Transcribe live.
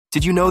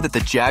Did you know that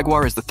the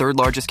jaguar is the third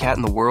largest cat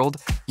in the world,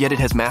 yet it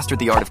has mastered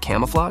the art of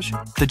camouflage?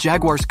 The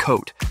jaguar's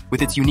coat,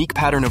 with its unique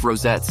pattern of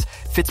rosettes,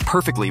 fits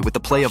perfectly with the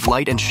play of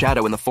light and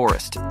shadow in the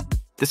forest.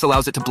 This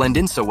allows it to blend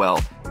in so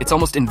well, it's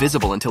almost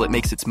invisible until it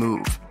makes its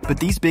move. But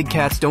these big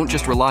cats don't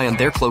just rely on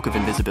their cloak of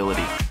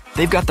invisibility.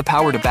 They've got the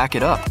power to back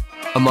it up.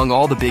 Among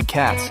all the big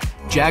cats,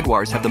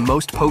 jaguars have the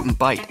most potent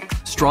bite,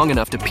 strong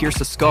enough to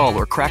pierce a skull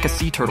or crack a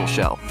sea turtle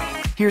shell.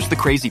 Here's the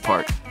crazy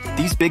part.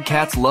 These big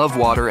cats love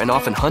water and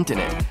often hunt in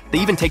it. They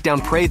even take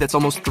down prey that's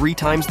almost 3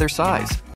 times their size.